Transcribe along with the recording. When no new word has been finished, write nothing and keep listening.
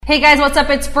Hey guys, what's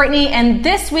up? It's Brittany, and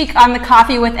this week on the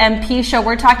Coffee with MP show,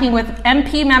 we're talking with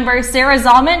MP member Sarah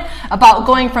Zalman about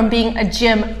going from being a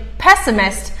gym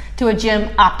pessimist to a gym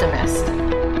optimist.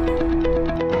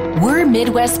 We're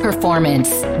Midwest Performance.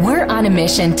 We're on a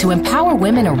mission to empower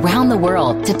women around the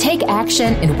world to take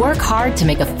action and work hard to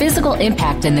make a physical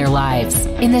impact in their lives.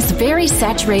 In this very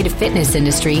saturated fitness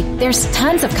industry, there's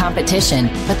tons of competition,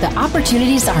 but the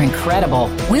opportunities are incredible.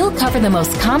 We'll cover the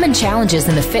most common challenges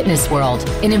in the fitness world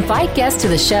and invite guests to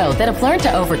the show that have learned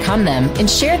to overcome them and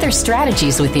share their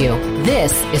strategies with you.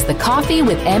 This is the Coffee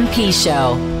with MP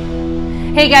show.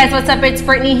 Hey guys, what's up? It's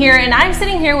Brittany here, and I'm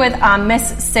sitting here with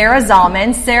Miss Sarah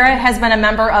Zalman. Sarah has been a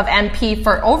member of MP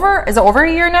for over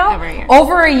a year now? Over a year.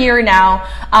 Over a year now.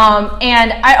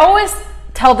 And I always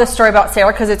tell this story about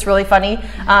Sarah because it's really funny.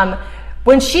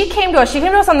 When she came to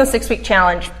us on the 6-week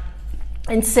challenge.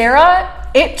 And Sarah,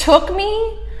 it took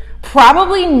me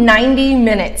probably 90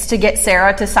 minutes to get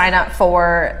Sarah to sign up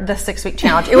for the 6-week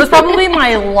challenge. It was probably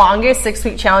my longest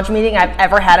 6-week challenge meeting I've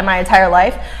ever had in my entire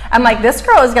life. I'm like, this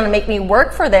girl is going to make me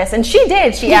work for this. And she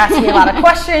did. She asked me a lot of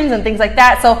questions and things like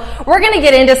that. So we're going to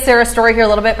get into Sarah's story here a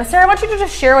little bit. But Sarah, I want you to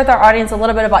just share with our audience a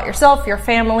little bit about yourself, your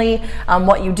family,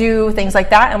 what you do, things like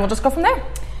that. And we'll just go from there.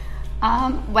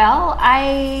 Well,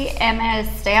 I am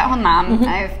a stay-at-home mom. Mm-hmm.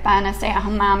 I've been a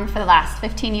stay-at-home mom for the last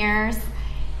 15 years.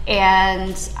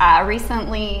 And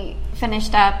recently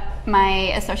finished up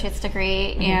my associate's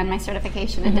degry and my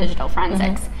certification in digital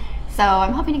forensics. So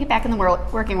I'm hoping to get back in the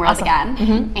working world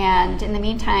again. And in the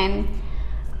meantime,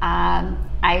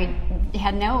 I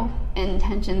had no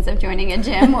intentions of joining a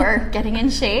gym or getting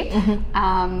in shape.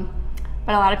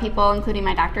 But a lot of people, including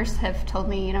my doctors, have told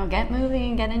me, get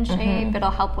moving, get in shape. It'll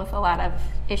help with a lot of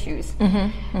issues.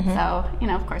 So,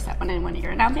 of course, that went in one ear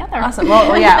and out the other. Awesome.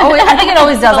 Well, yeah. I think it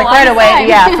always does, like right away. Time.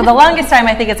 Yeah. For the longest time,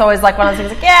 I think it's always like one of those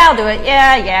things like, yeah, I'll do it.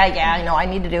 Yeah. I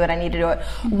need to do it.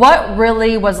 What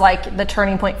really was like the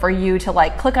turning point for you to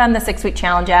like click on the 6-week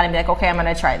challenge ad and be like, okay, I'm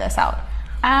going to try this out?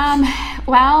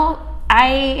 Well,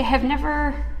 I have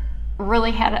never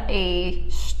really had a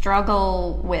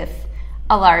struggle with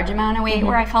a large amount of weight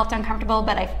where I felt uncomfortable,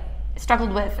 but I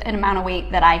struggled with an amount of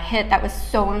weight that I hit that was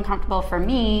so uncomfortable for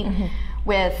me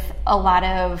with a lot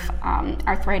of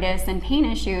arthritis and pain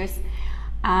issues.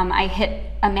 I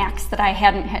hit a max that I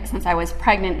hadn't hit since I was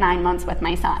pregnant 9 months with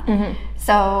my son.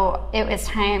 So it was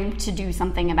time to do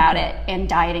something about it, and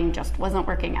dieting just wasn't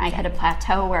working. I hit a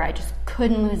plateau where I just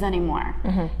couldn't lose anymore,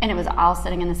 and it was all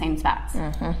sitting in the same spots.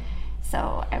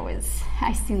 So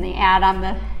I seen the ad on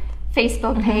the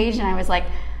Facebook page, and I was like,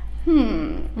 I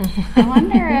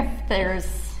wonder if there's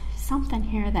something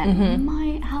here that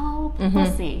might help. We'll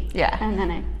see. Yeah. And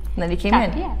then you came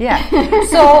in. Yeah.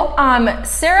 So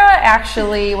Sarah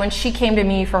actually, when she came to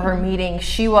me for her meeting,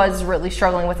 she was really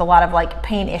struggling with a lot of like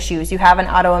pain issues. You have an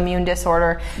autoimmune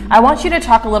disorder. I want you to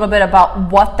talk a little bit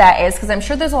about what that is, because I'm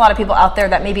sure there's a lot of people out there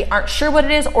that maybe aren't sure what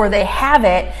it is, or they have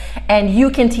it, and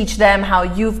you can teach them how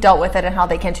you've dealt with it and how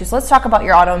they can too. So let's talk about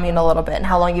your autoimmune a little bit and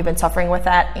how long you've been suffering with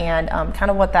that, and kind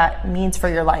of what that means for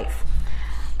your life.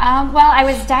 Well, I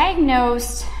was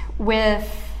diagnosed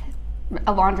with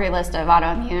a laundry list of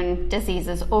autoimmune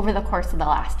diseases over the course of the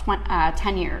last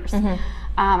 10 years.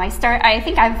 I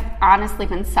think I've honestly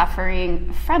been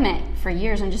suffering from it for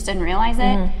years and just didn't realize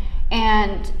it.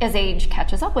 And as age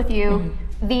catches up with you,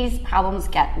 these problems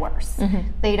get worse.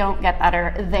 They don't get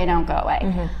better. They don't go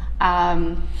away.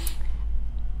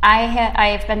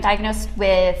 I've been diagnosed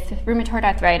with rheumatoid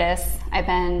arthritis. I've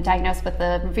been diagnosed with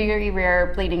a very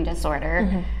rare bleeding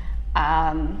disorder,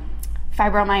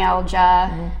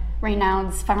 fibromyalgia,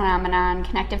 Raynaud's phenomenon,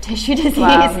 connective tissue disease.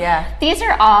 Wow, yeah. These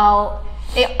are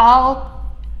they all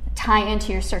tie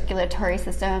into your circulatory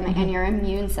system and your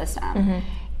immune system.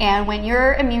 And when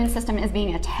your immune system is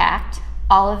being attacked,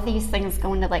 all of these things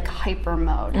go into like hyper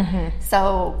mode.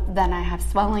 So then I have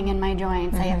swelling in my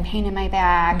joints, I have pain in my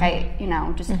back, it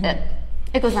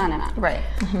goes on and on. Right.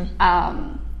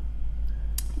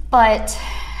 But,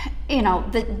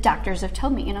 the doctors have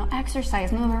told me,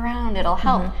 exercise, move around, it'll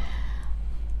help.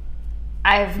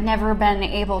 I've never been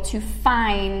able to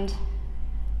find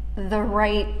the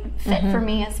right fit for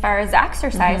me as far as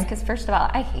exercise, because first of all,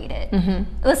 I hate it.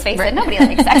 Let's face it, nobody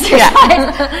likes exercise.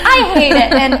 I hate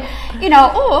it. And,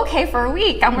 okay, for a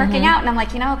week I'm working out, and I'm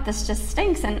like, this just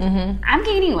stinks, and I'm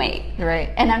gaining weight.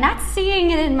 Right. And I'm not seeing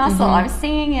it in muscle. I'm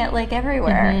seeing it like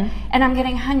everywhere. And I'm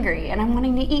getting hungry, and I'm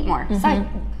wanting to eat more. So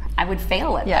I would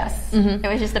fail at this. It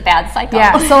was just a bad cycle.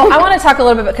 Yeah, so I want to talk a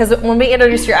little bit, because when we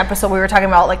introduced your episode, we were talking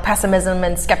about like pessimism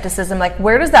and skepticism. Like,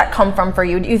 where does that come from for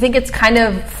you? Do you think it's kind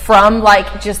of from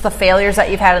like just the failures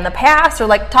that you've had in the past, or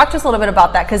like talk to us a little bit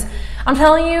about that? Because I'm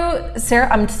telling you,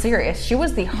 Sarah, I'm serious. She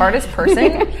was the hardest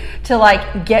person to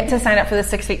like get to sign up for the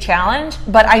 6 week challenge,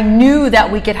 but I knew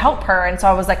that we could help her. And so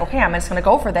I was like, okay, I'm just going to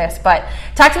go for this. But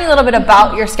talk to me a little bit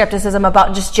about your skepticism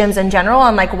about just gyms in general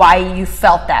and like why you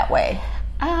felt that way.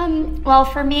 Well,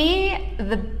 for me,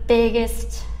 one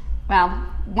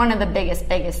of the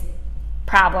biggest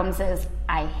problems is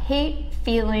I hate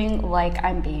feeling like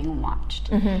I'm being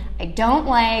watched. I don't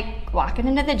like walking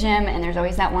into the gym and there's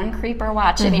always that one creeper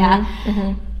watching you.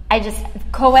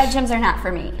 Co-ed gyms are not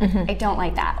for me. I don't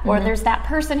like that. Or there's that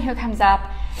person who comes up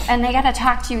and they got to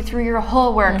talk to you through your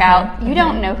whole workout. You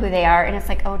don't know who they are, and it's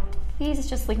like, oh, please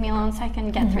just leave me alone so I can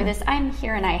get through this. I'm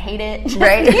here and I hate it. Just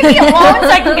leave me alone so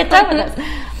I can get done with this.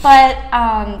 But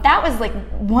that was like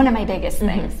one of my biggest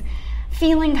things.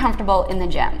 Feeling comfortable in the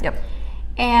gym.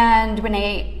 And when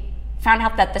I found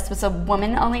out that this was a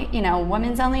women's only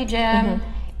gym,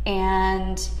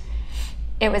 and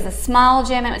it was a small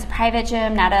gym, it was a private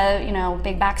gym, not a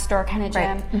big box store kind of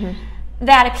gym.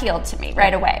 That appealed to me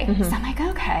right away. So I'm like,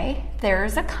 okay,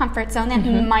 there's a comfort zone that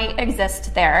might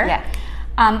exist there.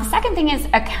 The second thing is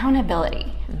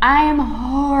accountability. I am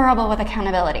horrible with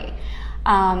accountability.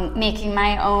 Making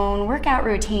my own workout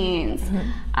routines,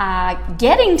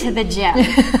 getting to the gym.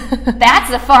 That's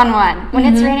a fun one. When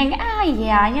it's raining,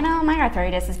 my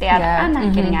arthritis is bad. I'm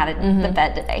not getting out of the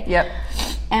bed today.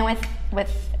 And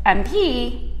with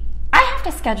MP, I have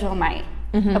to schedule my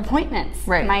appointments,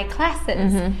 my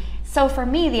classes. So for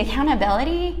me, the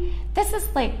accountability, this is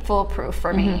like foolproof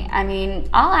for me. I mean,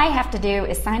 all I have to do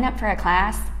is sign up for a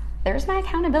class. There's my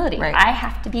accountability. I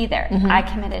have to be there. I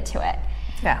committed to it.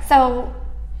 So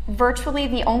virtually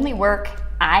the only work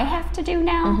I have to do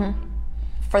now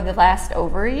for the last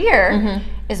over a year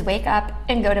is wake up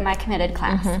and go to my committed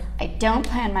class. I don't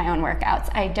plan my own workouts.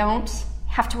 I don't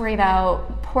have to worry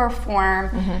about poor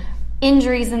form,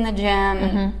 injuries in the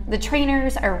gym. The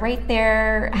trainers are right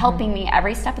there helping me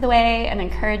every step of the way and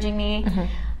encouraging me.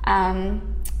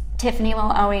 Tiffany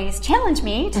will always challenge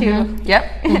me to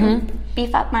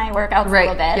beef up my workouts a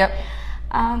little bit.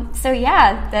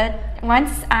 That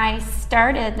once I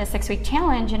started the 6 week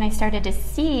challenge and I started to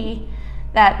see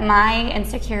that my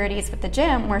insecurities with the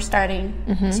gym were starting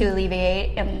to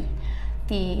alleviate, and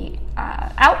the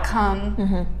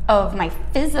outcome of my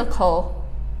physical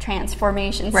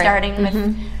transformation starting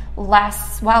with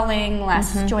less swelling,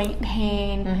 less joint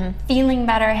pain, feeling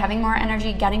better, having more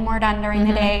energy, getting more done during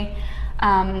the day.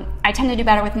 I tend to do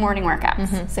better with morning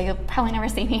workouts, so you'll probably never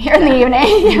see me here in the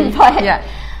evening.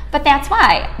 But that's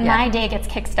why my day gets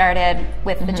kick-started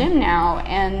with the gym now,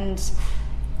 and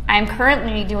I'm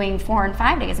currently doing 4 and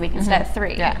 5 days a week instead of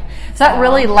 3. So that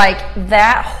really,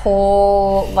 that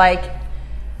whole,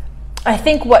 I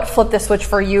think what flipped the switch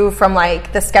for you from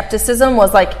the skepticism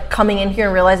was coming in here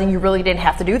and realizing you really didn't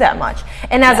have to do that much.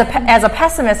 And as a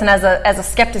pessimist and as a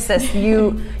skepticist,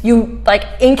 you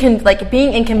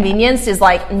being inconvenienced is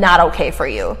not okay for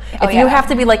you. If you have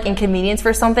to be inconvenienced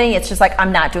for something, it's just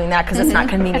I'm not doing that because it's not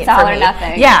convenient it's for all me. Or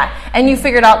nothing. And you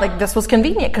figured out this was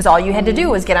convenient because all you had to do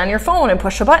was get on your phone and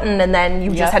push a button, and then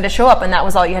you just had to show up, and that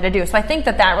was all you had to do. So I think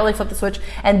that really flipped the switch.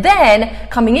 And then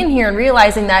coming in here and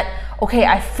realizing that, okay,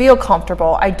 I feel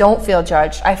comfortable. I don't feel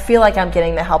judged. I feel like I'm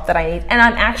getting the help that I need. And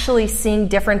I'm actually seeing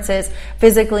differences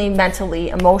physically, mentally,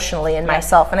 emotionally in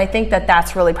myself. And I think that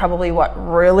that's really probably what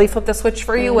really flipped the switch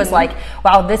for you was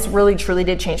wow, this really truly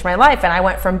did change my life. And I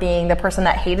went from being the person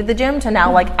that hated the gym to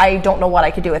now I don't know what I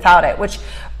could do without it. Which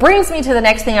brings me to the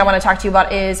next thing I want to talk to you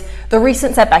about is the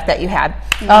recent setback that you had.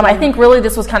 I think really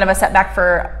this was kind of a set up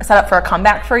for a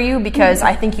comeback for you because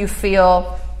I think you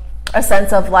feel a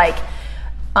sense of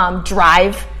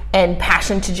drive and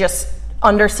passion to just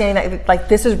understanding that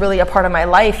this is really a part of my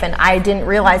life, and I didn't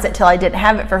realize it till I didn't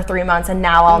have it for 3 months, and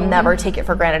now I'll never take it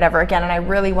for granted ever again. And I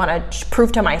really want to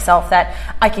prove to myself that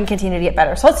I can continue to get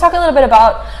better. So let's talk a little bit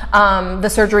about the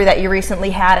surgery that you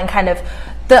recently had and kind of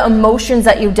the emotions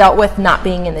that you dealt with not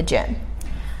being in the gym.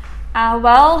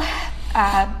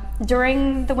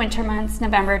 During the winter months,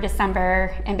 November,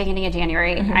 December, and beginning of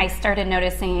January, I started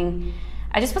noticing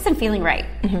I just wasn't feeling right.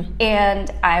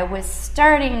 And I was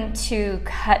starting to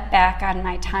cut back on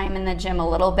my time in the gym a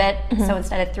little bit. So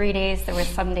instead of 3 days, there was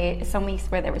some weeks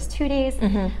where there was 2 days.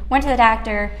 Went to the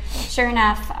doctor. Sure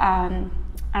enough,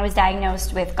 I was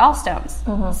diagnosed with gallstones.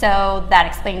 So that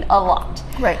explained a lot.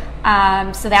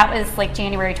 So that was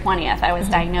January 20th, I was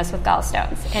diagnosed with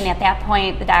gallstones. And at that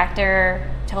point, the doctor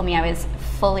told me I was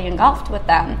fully engulfed with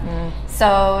them.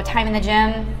 So time in the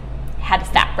gym had to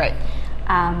stop.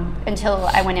 Until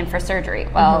I went in for surgery.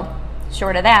 Well,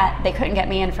 short of that, they couldn't get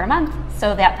me in for a month,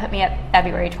 so that put me at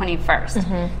February 21st.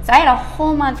 So I had a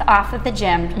whole month off of the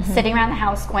gym, sitting around the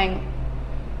house going,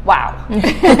 wow.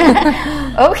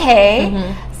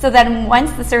 Okay. So then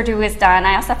once the surgery was done,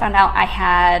 I also found out I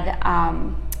had,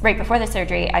 right before the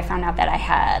surgery, I found out that I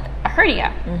had a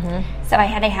hernia. So I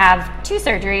had to have 2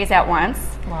 surgeries at once.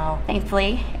 Wow.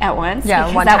 Thankfully, at once. Yeah,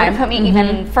 because one that time. would have put me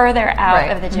even further out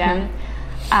Right. of the gym.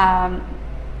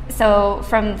 So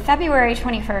from February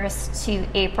 21st to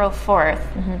April 4th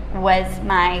was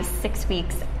my 6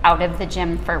 weeks out of the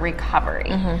gym for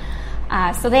recovery.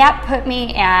 So that put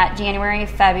me at January,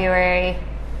 February,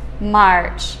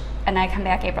 March, and I come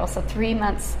back April. So 3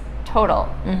 months total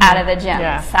out of the gym,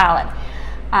 Yeah. solid.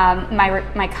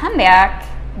 My comeback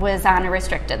was on a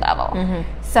restricted level.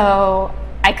 So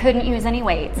I couldn't use any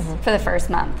weights for the first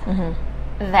month.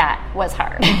 That was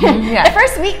hard. Yeah. The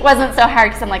first week wasn't so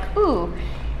hard because I'm like, ooh,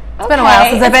 It's been a while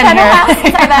since I've been It's been here. a while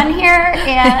since I've been here,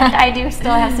 and I do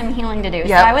still have some healing to do. Yep.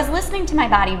 So I was listening to my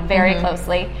body very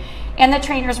closely, and the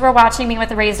trainers were watching me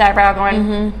with a raised eyebrow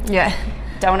going, Yeah.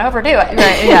 don't overdo it.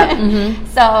 Right. Yeah.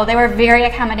 So they were very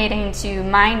accommodating to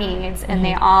my needs, and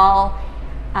they all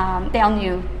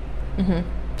knew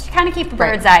to kind of keep a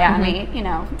bird's eye on me, you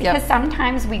know, because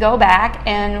sometimes we go back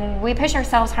and we push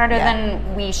ourselves harder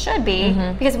than we should be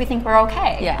because we think we're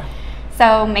okay. Yeah.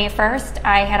 So May 1st,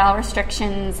 I had all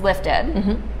restrictions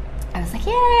lifted. I was like,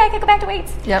 yay, I could go back to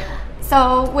weights. Yep.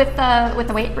 So with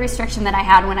the weight restriction that I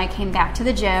had when I came back to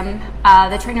the gym,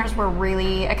 the trainers were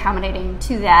really accommodating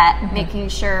to that, making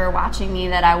sure, watching me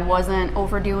that I wasn't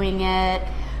overdoing it,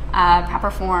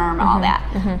 proper form, all that.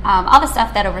 All the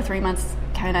stuff that over 3 months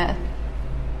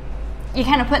you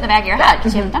kind of put in the back of your head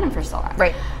because you haven't done them for so long.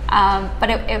 Right. But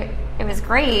it was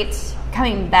great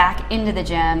coming back into the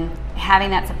gym, having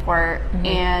that support,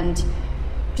 and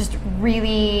just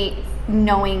really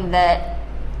knowing that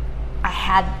I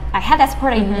had that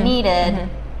support I needed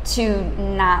to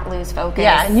not lose focus.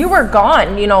 Yeah, and you were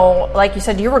gone, you know, like you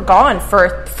said, you were gone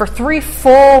for 3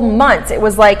 full months. It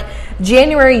was like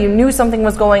January, you knew something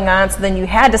was going on, so then you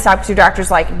had to stop because your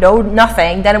doctor's like, no,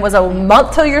 nothing. Then it was a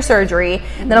month till your surgery,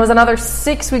 and then it was another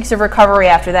 6 weeks of recovery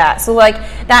after that. So, like,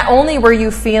 not only were you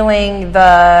feeling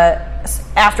the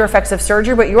after effects of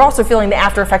surgery, but you're also feeling the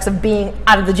after effects of being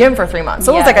out of the gym for 3 months.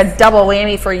 So it was like a double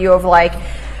whammy for you of like,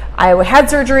 I had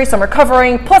surgery, so I'm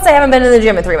recovering, plus I haven't been in the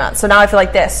gym in 3 months, so now I feel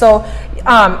like this. So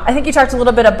I think you talked a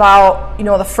little bit about, you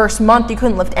know, the first month you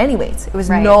couldn't lift any weights. It was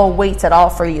no weights at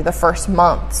all for you the first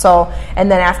month. So,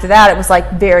 and then after that it was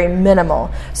like very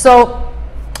minimal. So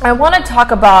I want to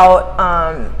talk about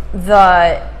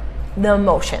the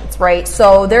emotions, right?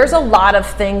 So there's a lot of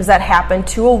things that happen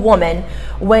to a woman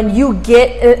when you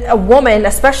get a woman,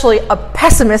 especially a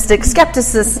pessimistic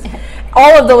skepticist,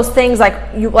 all of those things,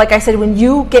 like I said, when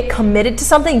you get committed to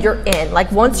something, you're in. Like,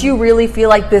 once you really feel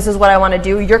like this is what I want to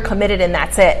do, you're committed and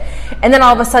that's it. And then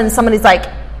all of a sudden somebody's like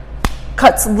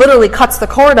literally cuts the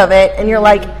cord of it, and you're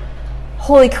like,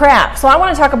 holy crap. So I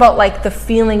want to talk about like the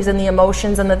feelings and the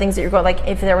emotions and the things that you're going, like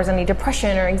if there was any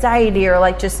depression or anxiety or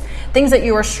like just things that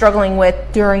you were struggling with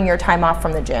during your time off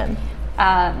from the gym.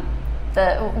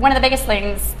 One of the biggest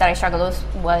things that I struggled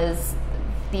with was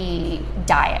the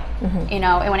diet. You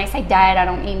know, and when I say diet, I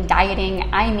don't mean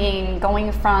dieting. I mean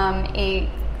going from a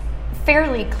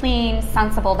fairly clean,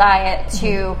 sensible diet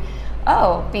to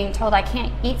being told I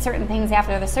can't eat certain things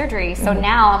after the surgery. So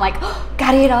now I'm like,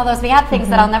 gotta eat all those bad things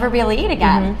that I'll never be able to eat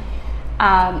again.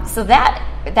 So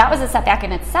that was a setback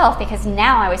in itself, because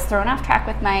now I was thrown off track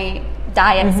with my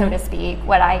diet, so to speak,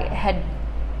 what I had,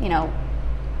 you know,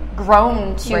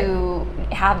 grown to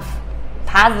have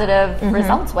positive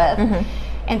results with,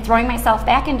 and throwing myself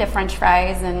back into French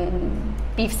fries and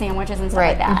beef sandwiches and stuff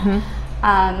like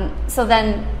that. So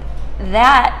then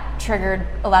that triggered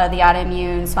a lot of the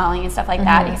autoimmune swelling and stuff like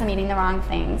that, because I'm eating the wrong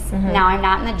things. Now I'm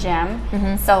not in the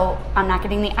gym, so I'm not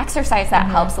getting the exercise that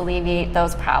helps alleviate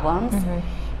those problems.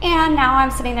 And now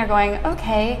I'm sitting there going,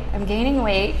 okay, I'm gaining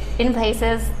weight in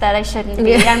places that I shouldn't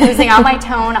be. I'm losing all my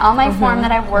tone, all my form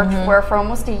that I've worked for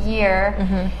almost a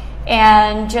year.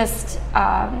 And just,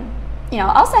 you know,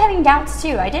 also having doubts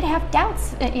too. I did have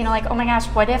doubts, you know, like, oh my gosh,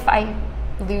 what if I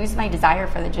lose my desire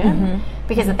for the gym?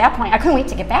 Because at that point, I couldn't wait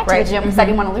to get back to the gym because I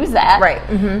didn't want to lose that.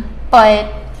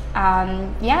 But,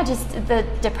 yeah, just the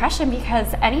depression,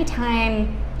 because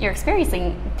anytime you're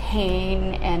experiencing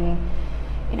pain and,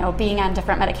 you know, being on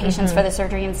different medications for the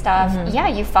surgery and stuff, yeah,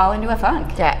 you fall into a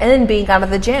funk. Yeah, and then being out of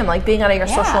the gym, like being out of your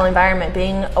social environment,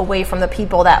 being away from the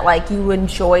people that like you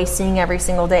enjoy seeing every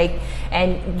single day,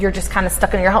 and you're just kind of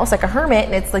stuck in your house like a hermit,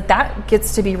 and it's like that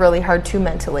gets to be really hard too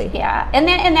mentally. Yeah, and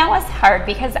that was hard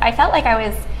because I felt like I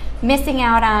was missing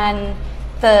out on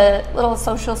the little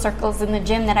social circles in the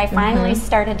gym that I finally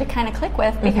started to kind of click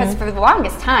with, because for the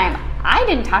longest time I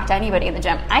didn't talk to anybody in the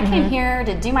gym. I came here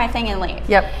to do my thing and leave.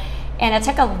 Yep. And it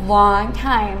took a long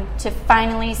time to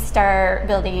finally start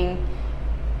building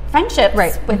friendships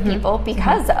with people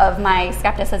because of my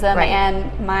skepticism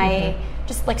and my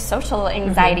just like social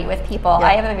anxiety with people.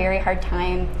 I have a very hard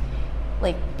time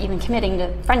like even committing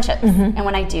to friendships. And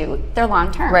when I do, they're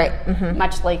long term.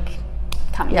 Much like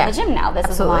coming to the gym now. This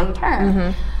is long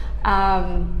term.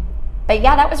 But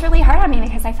yeah, that was really hard on me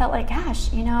because I felt like,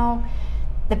 gosh, you know,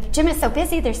 the gym is so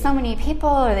busy, there's so many people,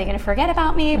 are they going to forget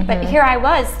about me? But here I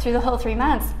was through the whole 3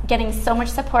 months getting so much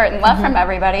support and love from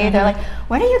everybody. They're like,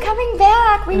 when are you coming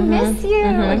back? We miss you.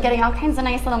 And getting all kinds of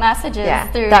nice little messages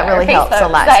through that really our helps Facebook a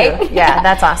lot site. too. Yeah,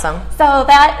 that's awesome. So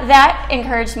that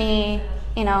encouraged me,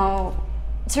 you know,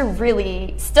 to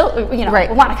really still, you know,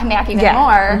 want to come back even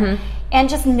more. And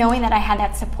just knowing that I had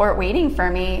that support waiting for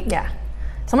me. Yeah.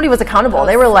 Somebody was accountable.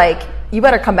 They were like, you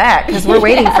better come back because we're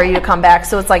waiting for you to come back.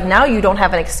 So it's like now you don't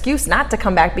have an excuse not to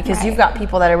come back because you've got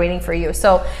people that are waiting for you.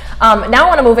 So now I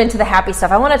want to move into the happy stuff.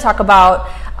 I want to talk about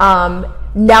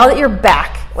now that you're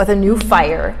back with a new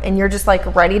fire and you're just like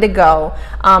ready to go.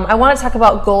 I want to talk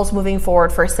about goals moving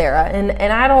forward for Sarah. And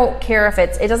I don't care if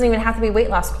it doesn't even have to be weight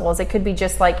loss goals. It could be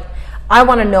just like, I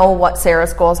want to know what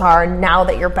Sarah's goals are now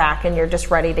that you're back and you're just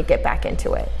ready to get back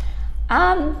into it.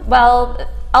 Well,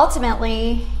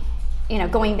 ultimately, you know,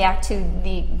 going back to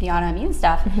the autoimmune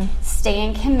stuff,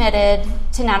 staying committed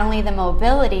to not only the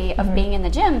mobility of being in the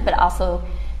gym, but also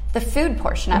the food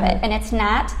portion of it. And it's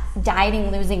not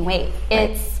dieting, losing weight.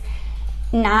 It's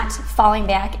not falling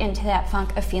back into that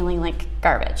funk of feeling like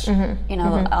garbage, you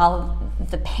know, all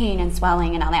the pain and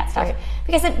swelling and all that stuff.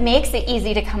 Because it makes it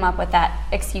easy to come up with that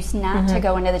excuse not to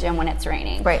go into the gym when it's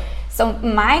raining. So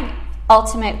my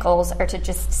ultimate goals are to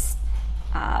just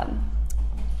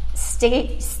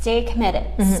stay committed,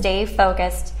 stay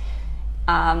focused.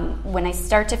 When I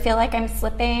start to feel like I'm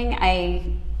slipping, I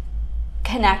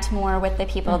connect more with the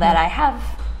people that I have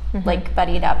like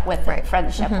buddied up with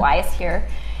friendship wise here.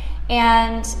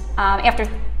 And after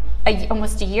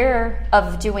almost a year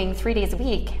of doing 3 days a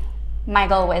week, my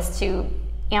goal was to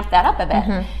amp that up a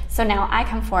bit. So now I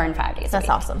come 4 and 5 days a week. That's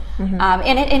awesome.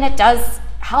 And it does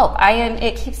help.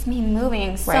 It keeps me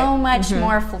moving so much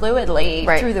more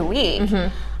fluidly through the week.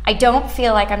 I don't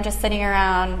feel like I'm just sitting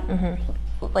around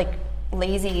like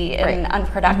lazy and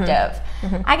unproductive.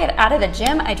 I get out of the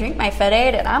gym, I drink my Fit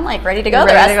Aid, and I'm like ready to go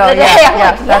the rest of the day.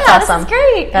 I'm like, that's awesome. This is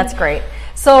great. That's great.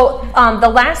 So the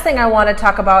last thing I want to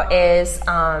talk about is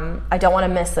I don't want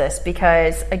to miss this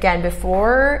because, again,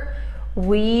 before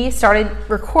we started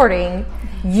recording,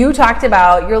 you talked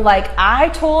about, you're like, I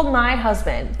told my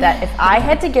husband that if I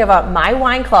had to give up my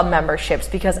wine club memberships,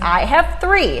 because I have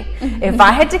 3, if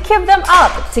I had to give them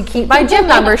up to keep my gym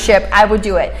membership, I would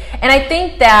do it. And I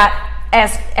think that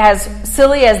as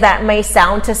silly as that may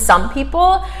sound to some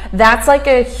people, that's like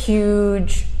a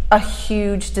huge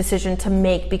decision to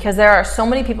make, because there are so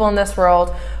many people in this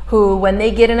world who, when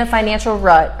they get in a financial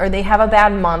rut or they have a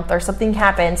bad month or something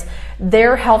happens,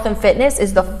 their health and fitness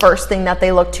is the first thing that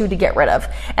they look to get rid of.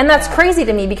 And that's crazy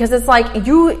to me, because it's like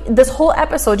this whole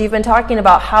episode you've been talking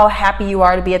about how happy you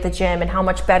are to be at the gym and how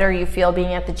much better you feel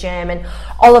being at the gym and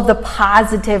all of the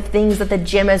positive things that the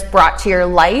gym has brought to your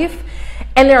life.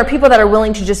 And there are people that are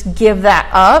willing to just give that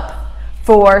up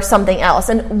for something else.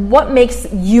 And what makes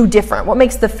you different? What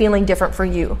makes the feeling different for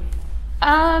you?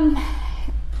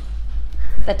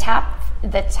 The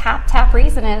top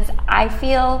reason is I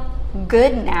feel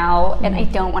good now, and I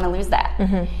don't want to lose that.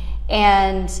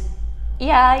 And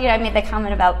yeah, you know, I made the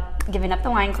comment about giving up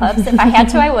the wine clubs. If I had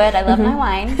to, I would. I love my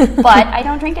wine, but I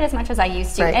don't drink it as much as I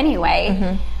used to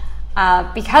anyway.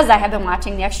 Because I have been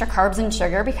watching the extra carbs and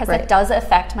sugar, because it does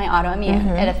affect my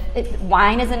autoimmune.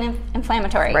 Wine is an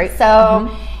inflammatory. So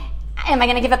am I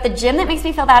going to give up the gym that makes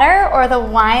me feel better, or the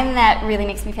wine that really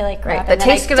makes me feel like crap? That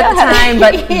tastes good at the time,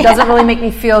 but doesn't really make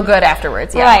me feel good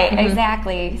afterwards.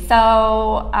 Exactly.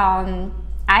 So I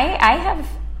have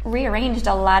rearranged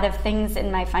a lot of things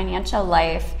in my financial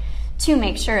life to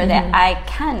make sure that I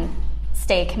can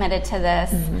stay committed to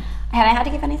this. I haven't had to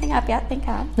give anything up yet, thank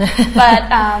God. But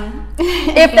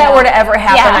if that were to ever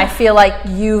happen, I feel like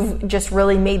you've just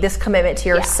really made this commitment to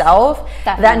yourself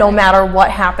that no matter what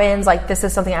happens, like, this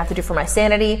is something I have to do for my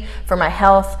sanity, for my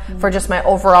health, for just my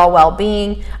overall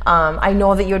well-being. I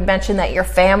know that you had mentioned that your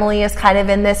family is kind of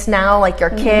in this now, like your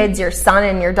kids, your son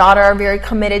and your daughter are very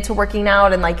committed to working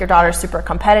out, and like your daughter's super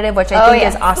competitive, which I think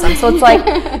is awesome. So it's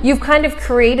like you've kind of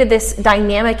created this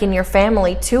dynamic in your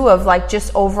family too of like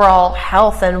just overall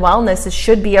health and wellness. wellness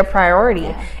should be a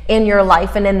priority in your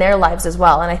life and in their lives as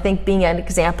well. And I think being an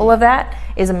example of that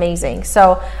is amazing.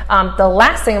 So the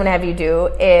last thing I'm going to have you do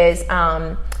is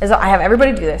I have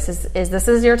everybody do this, is this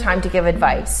is your time to give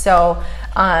advice. So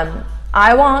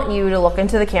I want you to look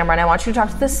into the camera and I want you to talk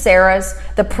to the Sarahs,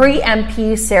 the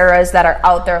pre-MP Sarahs that are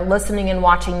out there listening and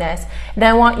watching this. And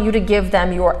I want you to give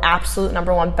them your absolute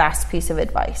number one best piece of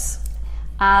advice.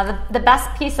 The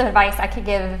best piece of advice I could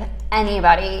give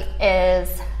anybody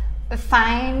is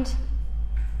find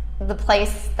the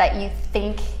place that you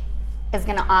think is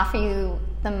going to offer you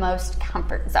the most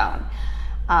comfort zone.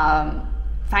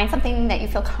 Find something that you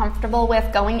feel comfortable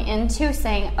with going into,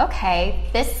 saying, okay,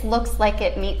 this looks like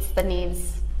it meets the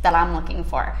needs that I'm looking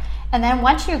for. And then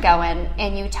once you go in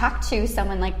and you talk to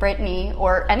someone like Brittany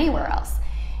or anywhere else,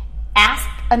 ask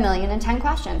 1,010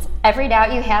 questions. Every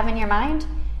doubt you have in your mind,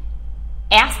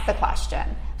 ask the question.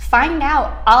 Find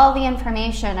out all the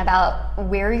information about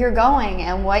where you're going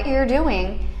and what you're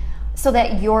doing so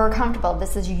that you're comfortable.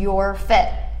 This is your fit.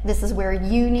 This is where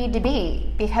you need to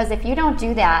be. Because if you don't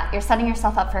do that, you're setting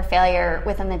yourself up for failure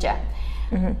within the gym.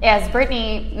 Mm-hmm. As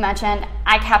Brittany mentioned,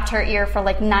 I kept her ear for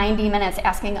like 90 minutes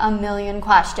asking 1,000,000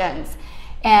 questions.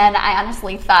 And I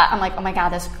honestly thought, I'm like, oh my God,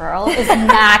 this girl is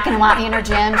not going to want me in her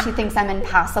gym. She thinks I'm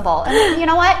impossible. And you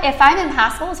know what? If I'm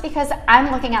impossible, it's because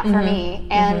I'm looking out for me.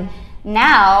 And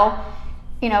now,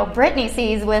 Brittany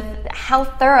sees with how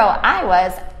thorough I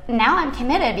was, now I'm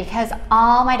committed because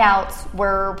all my doubts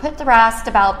were put to rest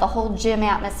about the whole gym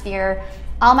atmosphere.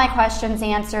 All my questions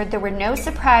answered. There were no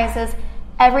surprises.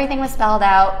 Everything was spelled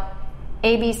out,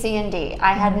 A, B, C, and D.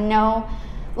 I had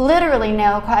literally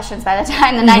no questions by the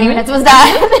time the 90 minutes was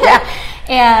done.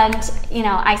 And,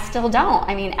 I still don't.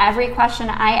 I mean, every question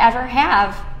I ever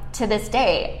have to this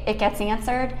day, it gets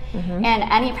answered. And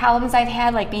any problems I've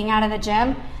had, like being out of the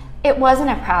gym, it wasn't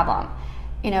a problem.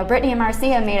 Brittany and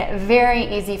Marcia made it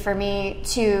very easy for me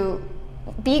to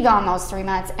be gone those 3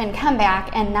 months and come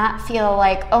back and not feel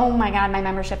like, oh my God, my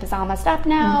membership is almost up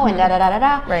now and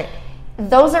da-da-da-da-da. Right.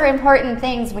 Those are important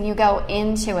things when you go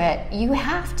into it. You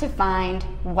have to find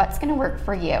what's going to work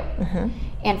for you.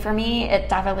 And for me, it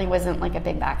definitely wasn't like a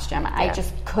big box gym. I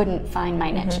just couldn't find my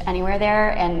niche anywhere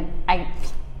there. And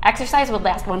exercise would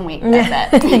last 1 week.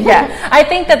 That's it. I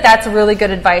think that's really good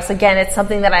advice. Again, it's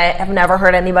something that I have never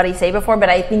heard anybody say before, but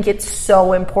I think it's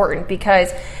so important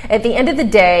because at the end of the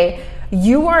day,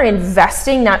 you are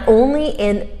investing not only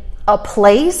in a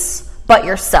place, but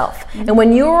yourself. And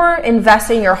when you're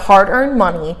investing your hard-earned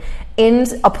money in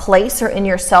a place or in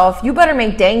yourself, you better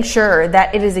make dang sure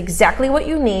that it is exactly what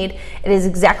you need, it is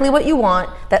exactly what you want,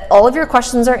 that all of your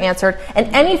questions are answered, and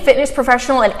any fitness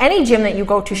professional and any gym that you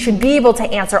go to should be able to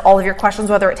answer all of your questions,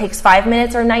 whether it takes 5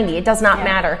 minutes or 90. It does not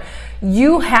matter.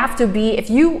 You have to be, if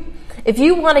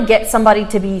you want to get somebody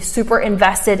to be super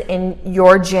invested in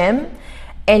your gym,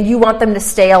 and you want them to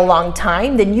stay a long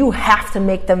time, then you have to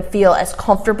make them feel as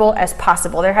comfortable as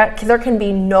possible. There can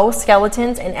be no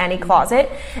skeletons in any closet.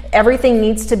 Everything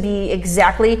needs to be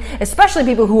exactly, especially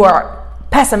people who are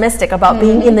pessimistic about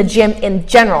being in the gym in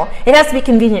general. It has to be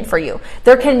convenient for you.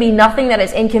 There can be nothing that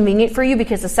is inconvenient for you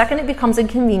because the second it becomes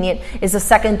inconvenient is the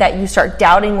second that you start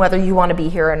doubting whether you want to be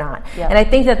here or not. And I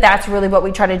think that's really what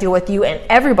we try to do with you and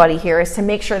everybody here is to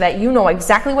make sure that you know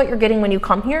exactly what you're getting when you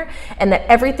come here and that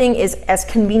everything is as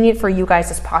convenient for you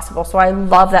guys as possible. So I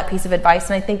love that piece of advice,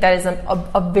 and I think that is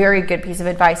a very good piece of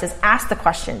advice is ask the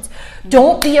questions.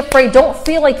 Don't be afraid. Don't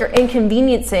feel like you're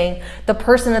inconveniencing the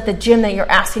person at the gym that you're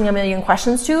asking 1,000,000 questions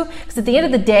to, because at the end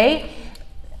of the day,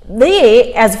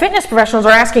 they, as fitness professionals,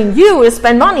 are asking you to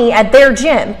spend money at their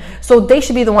gym. So they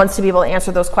should be the ones to be able to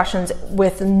answer those questions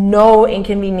with no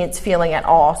inconvenience feeling at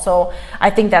all. So I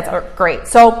think that's great.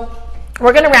 So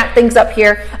we're going to wrap things up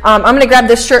here. I'm going to grab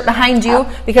this shirt behind you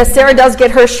because Sarah does get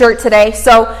her shirt today.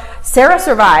 So Sarah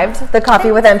survived the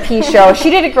Coffee with MP show. She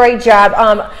did a great job.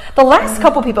 The last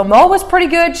couple people, Mo was pretty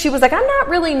good. She was like, I'm not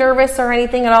really nervous or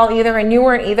anything at all either, and you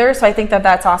weren't either. So I think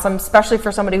that's awesome, especially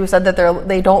for somebody who said that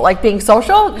they don't like being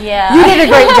social. Yeah. You did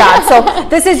a great job. So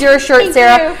this is your shirt, Thank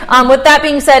Sarah. you. With that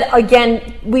being said,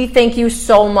 again, we thank you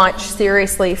so much,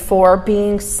 seriously, for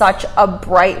being such a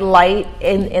bright light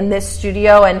in this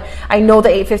studio. And I know the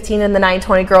 815 and the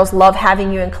 920 girls love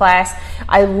having you in class.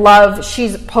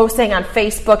 She's posting on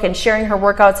Facebook and sharing her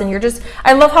workouts, and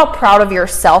I love how proud of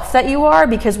yourself that you are,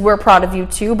 because we're proud of you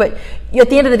too, but at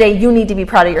the end of the day, you need to be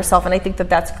proud of yourself, and I think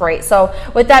that's great. So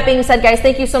with that being said, guys,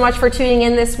 thank you so much for tuning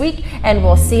in this week, and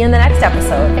we'll see you in the next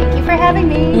episode. Thank you for having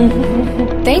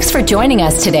me. Thanks for joining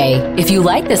us today. If you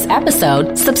like this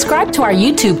episode, subscribe to our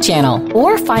YouTube channel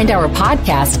or find our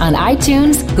podcast on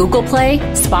iTunes, Google Play,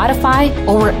 Spotify,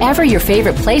 or wherever your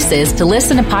favorite places to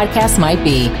listen to podcasts might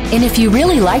be. And if you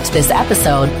really liked this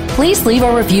episode, please leave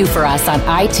a review for us on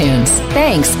iTunes.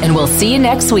 Thanks, and we'll see you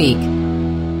next week.